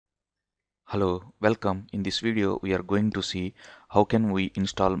Hello, welcome. In this video, we are going to see how can we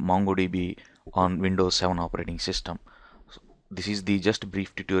install MongoDB on Windows 7 operating system. This is the just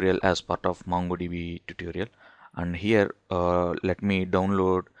brief tutorial as part of MongoDB tutorial. And here, let me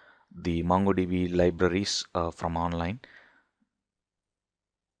download the MongoDB libraries from online.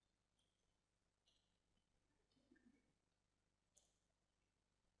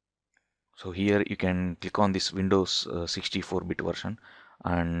 So here you can click on this Windows 64-bit version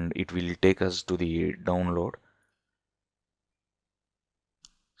and it will take us to the download.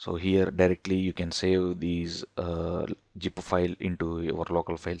 So here directly you can save these zip file into your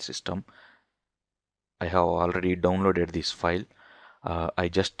local file system. I have already downloaded this file. I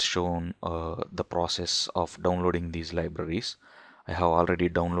just shown the process of downloading these libraries. I have already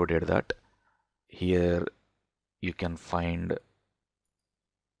downloaded that. Here you can find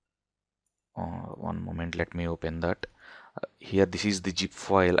one moment, let me open that. Here this is the zip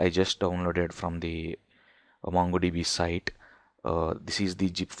file I just downloaded from the MongoDB site. This is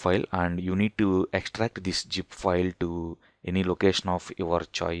the zip file and you need to extract this zip file to any location of your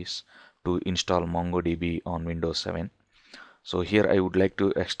choice to install MongoDB on Windows 7. So here I would like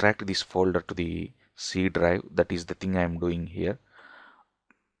to extract this folder to the C drive. That is the thing I am doing here.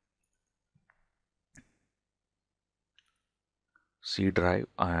 C drive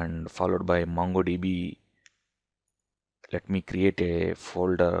and followed by MongoDB. Let me create a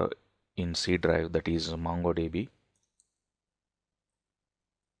folder in C drive, that is MongoDB.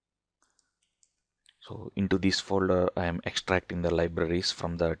 So into this folder I am extracting the libraries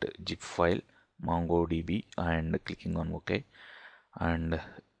from that zip file MongoDB and clicking on OK, and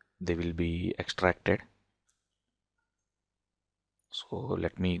they will be extracted. So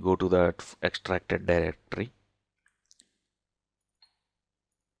let me go to that extracted directory,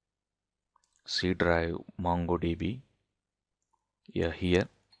 C drive MongoDB. Here,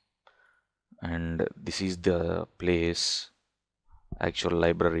 and this is the place actual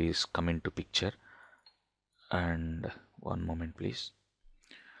libraries come into picture. And one moment please.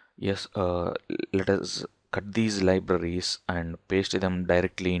 Yes, let us cut these libraries and paste them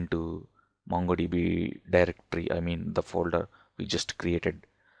directly into MongoDB directory, I mean the folder we just created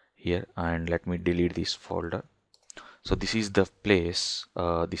here, and let me delete this folder. So this is the place,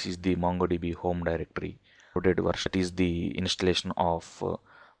 this is the MongoDB home directory loaded version. That is the installation of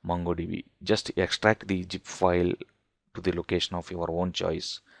MongoDB. Just extract the zip file to the location of your own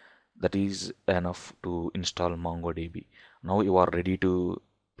choice. That is enough to install MongoDB. Now you are ready to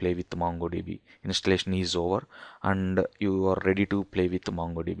play with MongoDB. Installation is over and you are ready to play with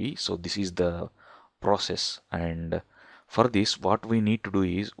MongoDB. So this is the process, and for this what we need to do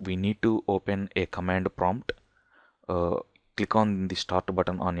is we need to open a command prompt. Click on the start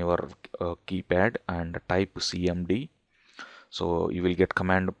button on your keypad and type cmd. So you will get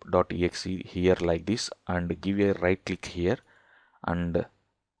command.exe here like this, and give a right click here and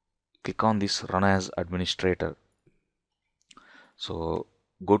click on this run as administrator. So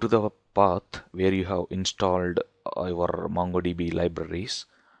go to the path where you have installed your MongoDB libraries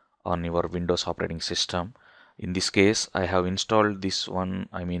on your Windows operating system. In this case, I have installed this one,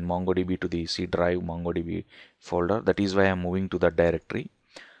 I mean MongoDB, to the C drive MongoDB folder. That is why I am moving to that directory.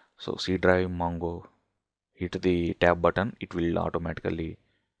 So C drive Mongo, hit the tab button, it will automatically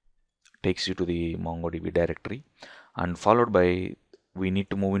takes you to the MongoDB directory, and followed by we need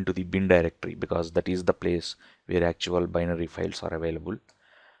to move into the bin directory because that is the place where actual binary files are available.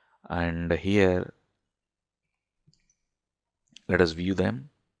 And here let us view them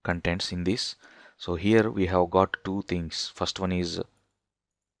contents in this. So here we have got two things. First one is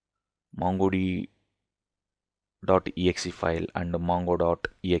MongoDB.exe file and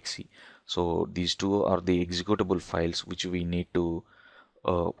mongo.exe. So these two are the executable files which we need to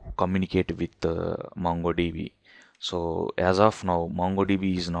communicate with MongoDB. So as of now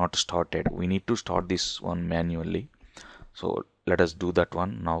MongoDB is not started. We need to start this one manually. So let us do that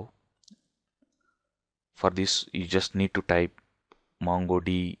one now. For this you just need to type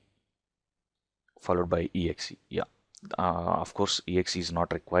MongoDB followed by exe. Of course exe is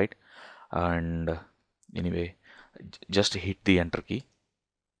not required, and anyway just hit the enter key.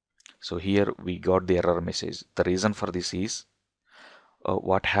 So here we got the error message. The reason for this is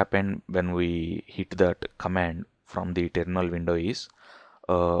what happened when we hit that command from the terminal window is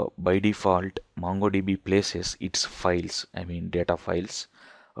by default MongoDB places its files, I mean data files,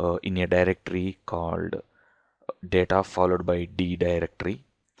 in a directory called data followed by D directory.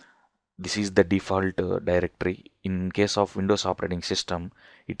 This is the default directory. In case of Windows operating system,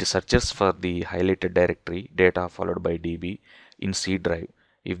 it searches for the highlighted directory data followed by DB in C drive.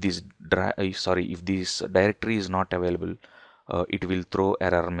 If this directory is not available, it will throw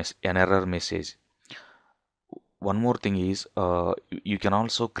an error message. One more thing is you can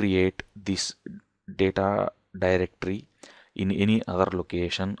also create this data directory in any other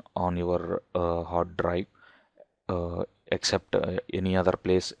location on your hard drive, except any other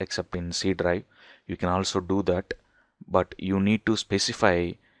place except in C drive. You can also do that, but you need to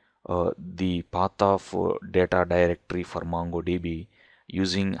specify the path of data directory for MongoDB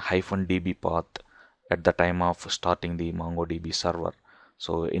using -db path at the time of starting the MongoDB server.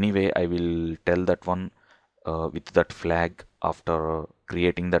 So anyway, I will tell that one with that flag after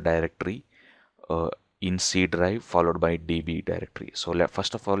creating the directory in C drive followed by DB directory. So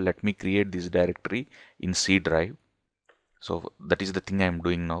first of all, let me create this directory in C drive. So that is the thing I am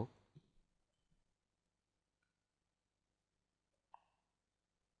doing now.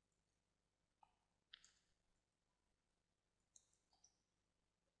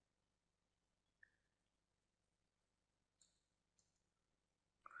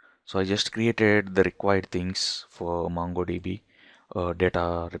 So I just created the required things for MongoDB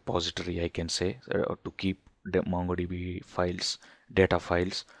data repository, I can say, to keep the MongoDB files, data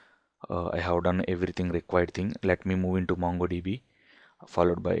files. I have done everything required thing. Let me move into MongoDB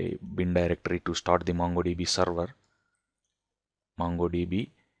followed by bin directory to start the MongoDB server. MongoDB.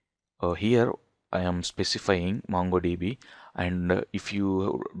 Here I am specifying MongoDB, and if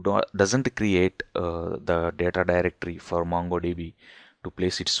you doesn't create the data directory for MongoDB to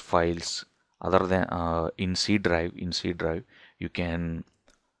place its files other than in C drive, you can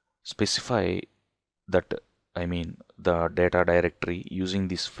specify that, I mean, the data directory using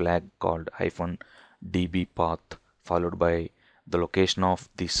this flag called -db path followed by the location of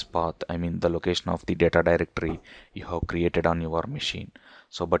this path, I mean the location of the data directory you have created on your machine.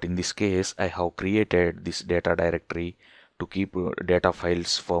 So but in this case I have created this data directory to keep data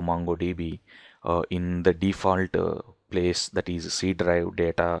files for MongoDB in the default place, that is C drive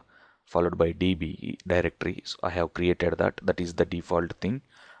data followed by DB directory. So I have created that is the default thing.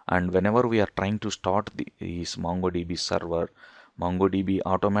 And whenever we are trying to start this MongoDB server, MongoDB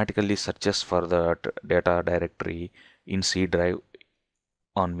automatically searches for the data directory in C drive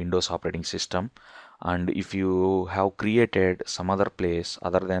on Windows operating system. And if you have created some other place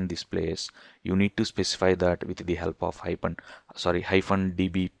other than this place, you need to specify that with the help of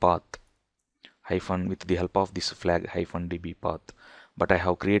 -db path, with the help of this flag -db path. But I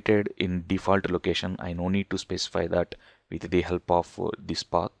have created in default location. I no need to specify that with the help of this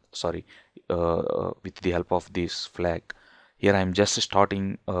path, with the help of this flag. Here I am just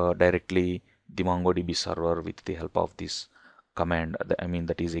starting directly the MongoDB server with the help of this command. I mean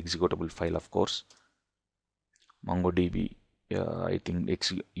that is executable file, of course. MongoDB, I think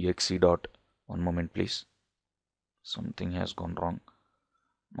exe dot, one moment please, something has gone wrong.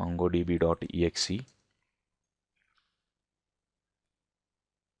 MongoDB.exe.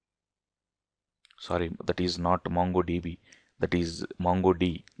 Sorry, that is not MongoDB, that is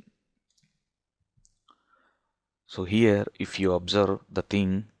MongoD. So here if you observe the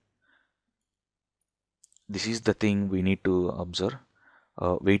thing, this is the thing we need to observe.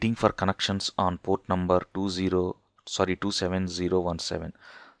 Waiting for connections on port number 27017.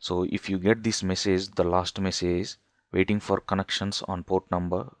 So if you get this message, the last message, waiting for connections on port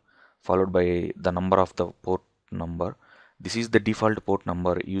number followed by the number of the port number, this is the default port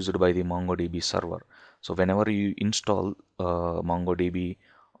number used by the MongoDB server. So whenever you install MongoDB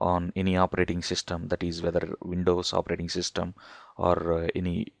on any operating system, that is whether Windows operating system or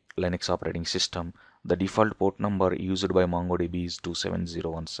any Linux operating system, the default port number used by MongoDB is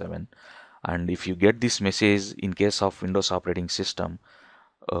 27017. And if you get this message in case of Windows operating system,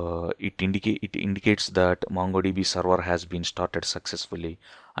 it indicates that MongoDB server has been started successfully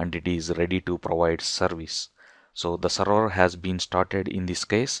and it is ready to provide service. So the server has been started in this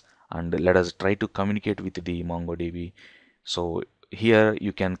case, and let us try to communicate with the MongoDB. So here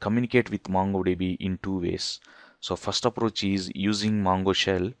you can communicate with MongoDB in two ways. So first approach is using Mongo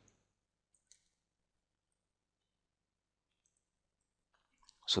shell.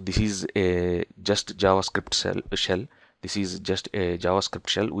 So this is a just JavaScript shell. This is just a JavaScript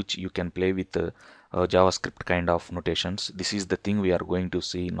shell which you can play with JavaScript kind of notations. This is the thing we are going to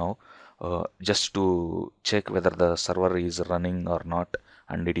see now, just to check whether the server is running or not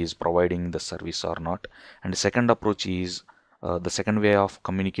and it is providing the service or not. And the second approach is the second way of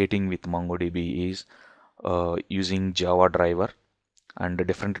communicating with MongoDB is using Java driver and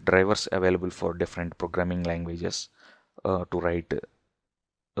different drivers available for different programming languages to write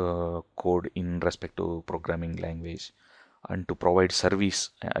code in respect to programming language. And to provide service,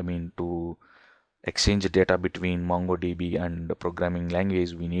 I mean to exchange data between MongoDB and programming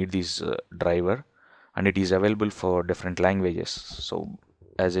language, we need this driver. and it is available for different languages. So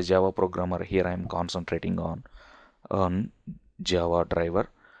as a Java programmer, here I am concentrating on Java driver.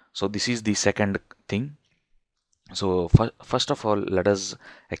 So this is the second thing. So first of all, let us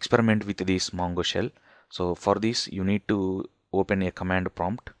experiment with this Mongo shell. So for this, you need to open a command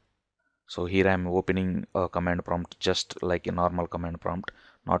prompt. So here I am opening a command prompt just like a normal command prompt,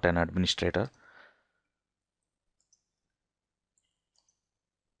 not an administrator.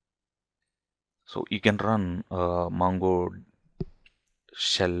 So you can run Mongo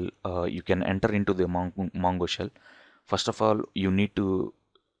shell. You can enter into the Mongo shell. First of all, you need to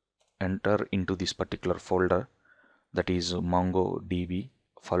enter into this particular folder, that is MongoDB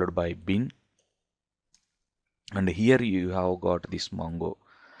followed by bin, and here you have got this Mongo,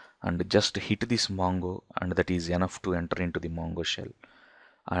 and just hit this Mongo, and that is enough to enter into the Mongo shell.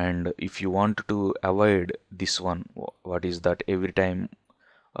 And if you want to avoid this one, what is that, every time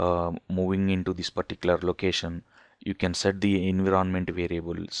moving into this particular location, you can set the environment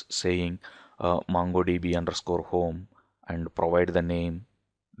variables saying MongoDB underscore home and provide the name,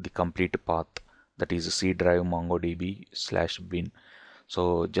 the complete path, that is C drive MongoDB / bin.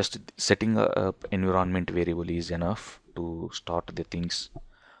 So just setting up environment variable is enough to start the things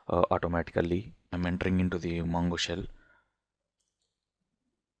automatically. I'm entering into the Mongo shell.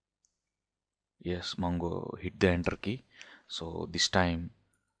 Yes, Mongo, hit the enter key. So this time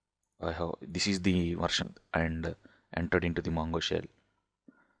this is the version and entered into the Mongo shell.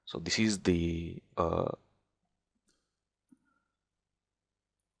 So this is the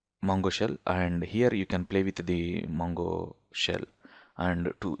Mongo shell, and here you can play with the Mongo shell,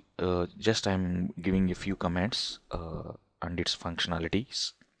 and to just I'm giving a few commands and its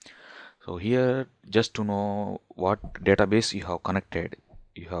functionalities. So here, just to know what database you have connected,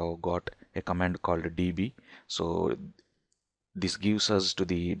 you have got a command called db. So this gives us to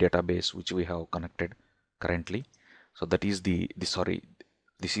the database which we have connected currently. So that is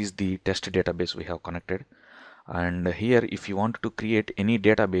this is the test database we have connected. And here, if you want to create any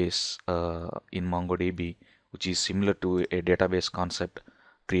database in MongoDB, which is similar to a database concept,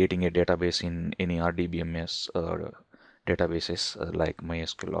 creating a database in any RDBMS databases like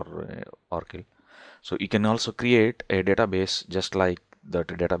MySQL or Oracle. So you can also create a database just like that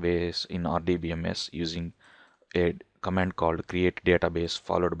database in RDBMS using a command called create database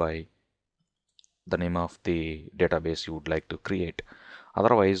followed by the name of the database you would like to create.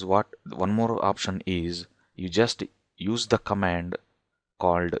 Otherwise, one more option is you just use the command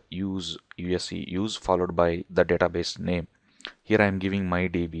called use followed by the database name. Here I am giving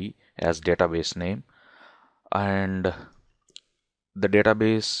MyDB as database name, and the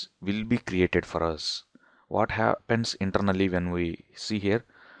database will be created for us. What happens internally when we see here,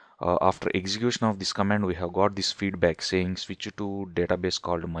 after execution of this command, we have got this feedback saying switch to database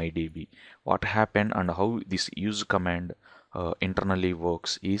called MyDB. What happened and how this use command internally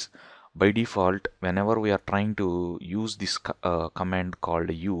works is, by default, whenever we are trying to use this command called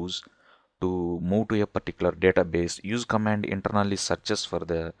use to move to a particular database, use command internally searches for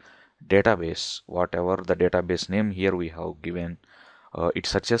the database, whatever the database name here we have given. It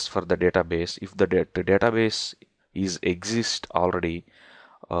searches for the database. If the database is exist already,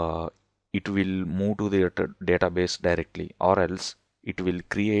 it will move to the database directly, or else it will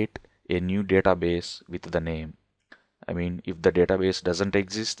create a new database with the name. I mean, if the database doesn't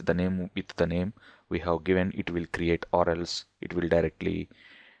exist, the name with the name we have given, it will create, or else it will directly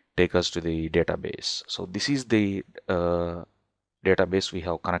take us to the database. So this is the database we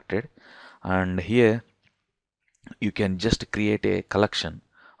have connected, and here you can just create a collection.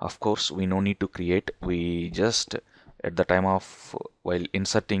 Of course, we no need to create. We just at the time of while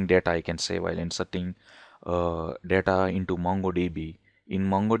inserting data, I can say while inserting data into MongoDB. In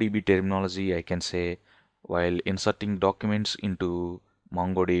MongoDB terminology, I can say while inserting documents into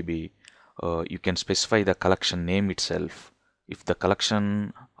MongoDB, you can specify the collection name itself. If the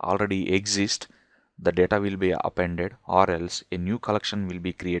collection already exists, the data will be appended, or else a new collection will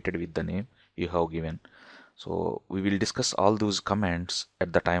be created with the name you have given. So we will discuss all those commands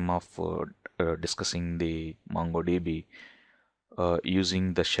at the time of discussing the MongoDB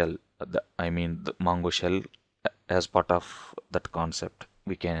using the shell, the Mongo shell as part of that concept.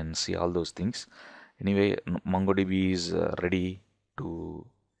 We can see all those things. Anyway, MongoDB is ready to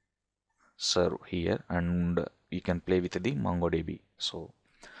serve here, and you can play with the MongoDB. So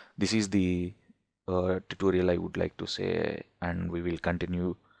this is the tutorial I would like to say, and we will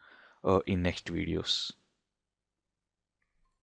continue in next videos.